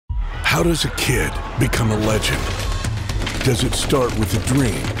How does a kid become a legend? Does it start with a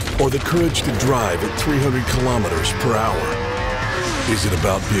dream or the courage to drive at 300 kilometers per hour? Is it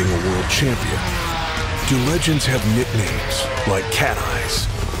about being a world champion? Do legends have nicknames like Cat Eyes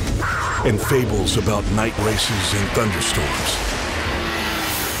and fables about night races and thunderstorms?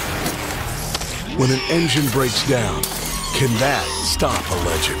 When an engine breaks down, can that stop a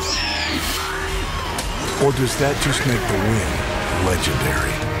legend? Or does that just make the win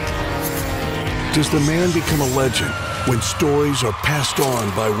legendary? Does the man become a legend when stories are passed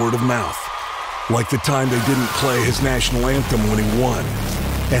on by word of mouth? Like the time they didn't play his national anthem when he won,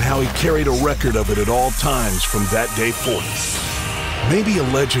 and how he carried a record of it at all times from that day forth. Maybe a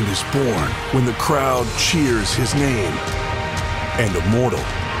legend is born when the crowd cheers his name, and immortal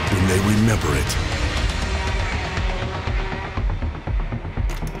when they remember it.